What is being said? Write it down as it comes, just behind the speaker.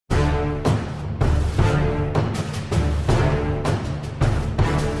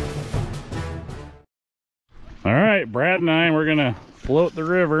All right, Brad and I, we're gonna float the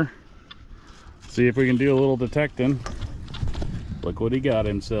river, see if we can do a little detecting. Look what he got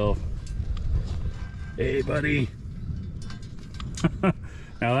himself. Hey, buddy.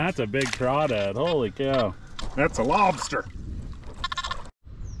 Now that's a big crawdad. Holy cow. That's a lobster.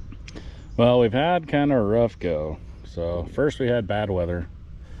 Well, we've had kind of a rough go. So first we had bad weather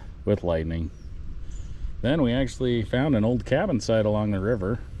with lightning. Then we actually found an old cabin site along the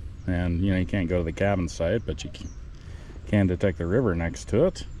river. And you know, you can't go to the cabin site, but you can detect the river next to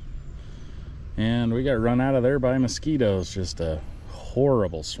it. And we got run out of there by mosquitoes, just a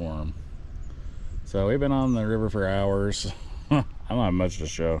horrible swarm. So we've been on the river for hours. I don't have much to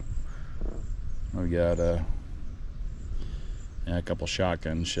show. We got a couple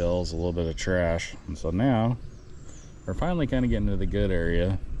shotgun shells, a little bit of trash. And so now we're finally kind of getting to the good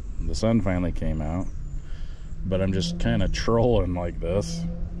area. The sun finally came out, but I'm just kind of trolling like this.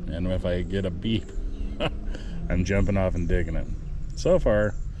 And if I get a beep, I'm jumping off and digging it. So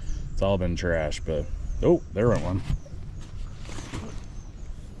far, it's all been trash, but oh, there went one.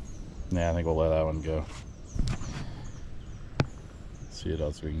 Yeah, I think we'll let that one go. Let's see what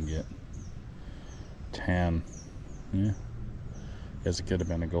else we can get. 10. Yeah. Guess it could have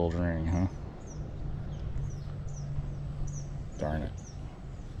been a gold ring, huh? Darn it.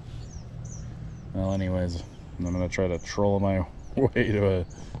 Well, anyways, I'm gonna try to troll my way to a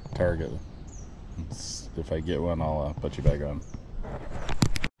target. If I get one, I'll put you back on.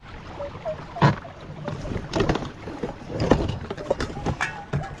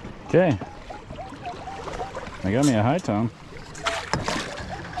 Okay, I got me a high tone.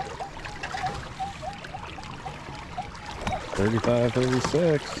 $35,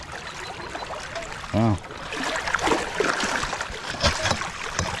 $36. Wow.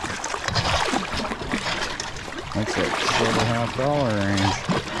 That's like $4.50 range.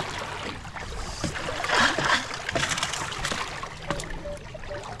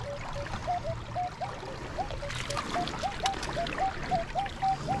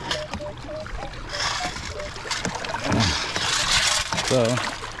 So,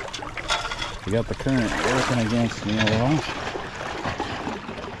 we got the current working against me a little.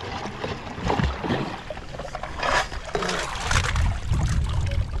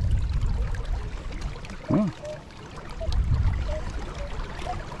 Well,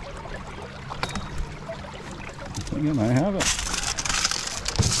 I think I might have it.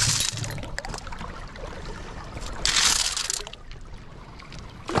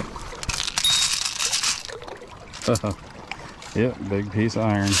 Yep, big piece of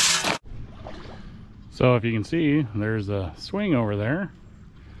iron. So if you can see, there's a swing over there.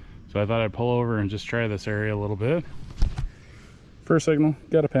 So I thought I'd pull over and just try this area a little bit. First signal,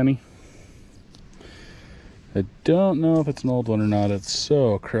 got a penny. I don't know if it's an old one or not. It's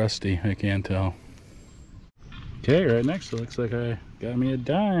so crusty, I can't tell. Okay, right next to it, looks like I got me a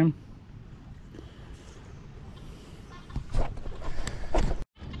dime.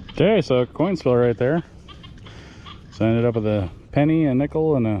 Okay, so coin spill right there. So I ended up with a penny, a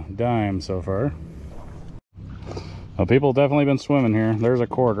nickel, and a dime so far. Well, people have definitely been swimming here. There's a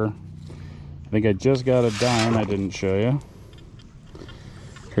quarter. I think I just got a dime I didn't show you.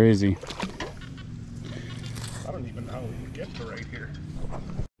 Crazy. I don't even know how we get to right here.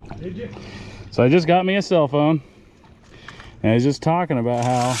 Did you? So I just got me a cell phone. And I was just talking about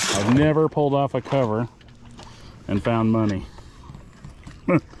how I've never pulled off a cover and found money.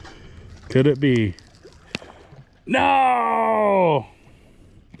 Could it be? No!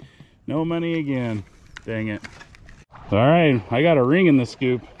 No money again. Dang it. All right, I got a ring in the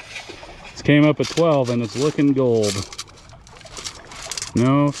scoop. This came up at 12 and it's looking gold.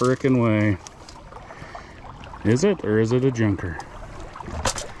 No frickin' way. Is it, or is it a junker?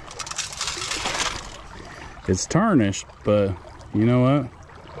 It's tarnished, but you know what?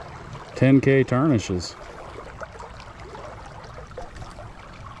 10K tarnishes.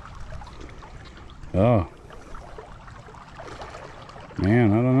 Oh.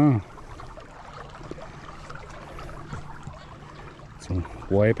 Man, I don't know. It's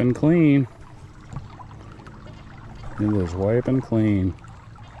wiping clean. It is wiping clean.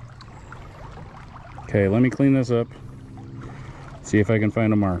 Okay, let me clean this up. See if I can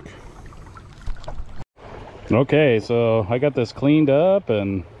find a mark. Okay, so I got this cleaned up,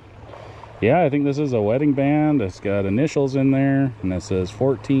 and yeah, I think this is a wedding band. It's got initials in there, and it says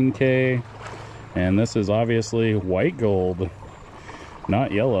 14K. And this is obviously white gold,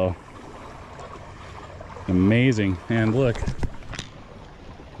 not yellow. Amazing. And look,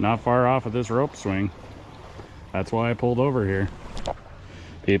 not far off of this rope swing. That's why I pulled over here.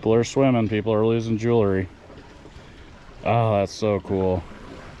 People are swimming, people are losing jewelry. Oh, that's so cool.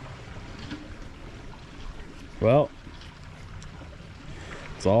 Well,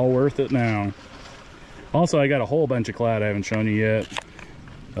 it's all worth it now. Also, I got a whole bunch of clad I haven't shown you yet.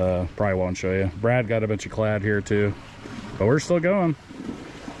 Probably won't show you. Brad got a bunch of clad here too, but we're still going.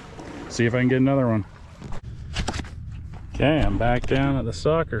 See if I can get another one. Okay, I'm back down at the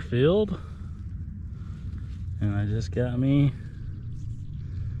soccer field, and I just got me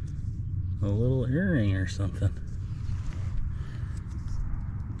a little earring or something.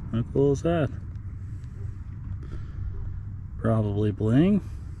 How cool is that? Probably bling.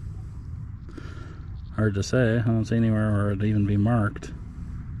 Hard to say. I don't see anywhere where it'd even be marked.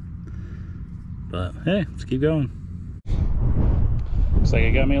 But hey, let's keep going. Looks like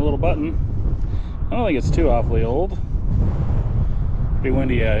I got me a little button. I don't think it's too awfully old. Pretty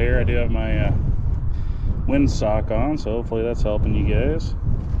windy out here. I do have my windsock on, so hopefully that's helping you guys.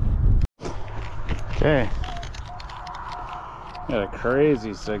 Okay. Got a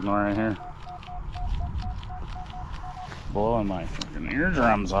crazy signal right here. Blowing my freaking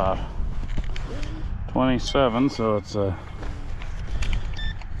eardrums off. 27, so it's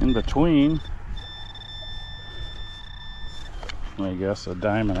in between, I guess, a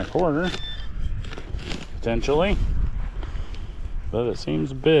dime and a quarter, potentially. But it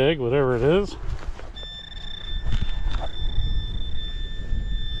seems big, whatever it is.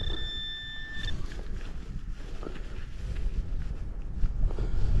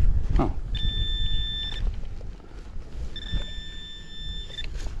 Huh.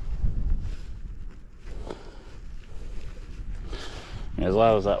 As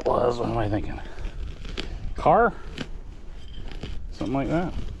loud as that was, what am I thinking? Car? Something like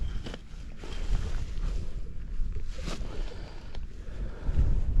that.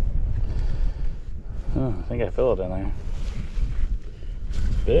 Oh, I think I feel it in there.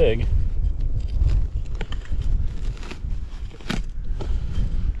 It's big.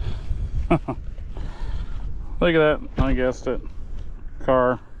 Look at that. I guessed it.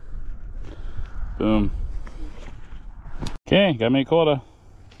 Car. Boom. Okay, got me a quota.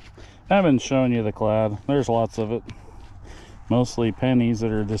 I haven't shown you the clad. There's lots of it. Mostly pennies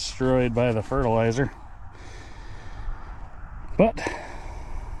that are destroyed by the fertilizer. But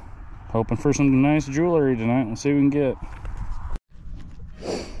hoping for some nice jewelry tonight. Let's see what we can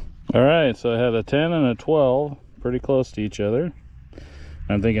get. Alright, so I had a 10 and a 12. Pretty close to each other.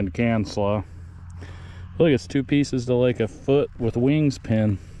 I'm thinking can slaw. Look, it's two pieces to like a foot with wings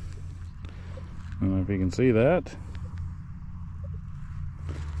pin. I don't know if you can see that.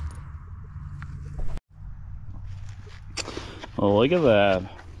 Oh, look at that.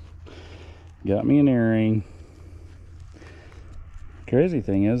 Got me an earring. Crazy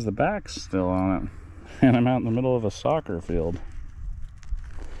thing is the back's still on it. And I'm out in the middle of a soccer field.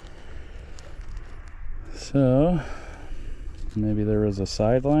 So, maybe there was a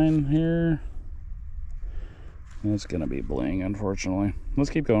sideline here. It's gonna be bling, unfortunately. Let's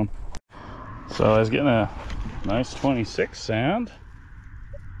keep going. So I was getting a nice 26 sound.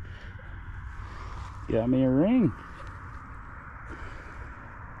 Got me a ring.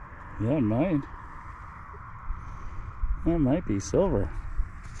 Yeah, it might. That might be silver.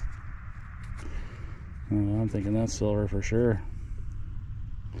 Oh, I'm thinking that's silver for sure.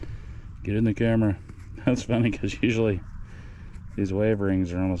 Get in the camera. That's funny because usually these wave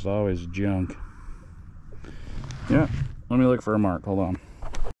rings are almost always junk. Yeah, let me look for a mark. Hold on.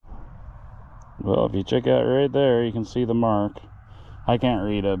 Well, if you check out right there, you can see the mark. I can't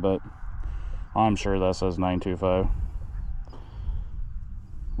read it, but I'm sure that says 925.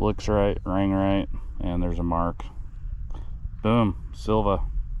 Looks right, ring right, and there's a mark. Boom, Silva.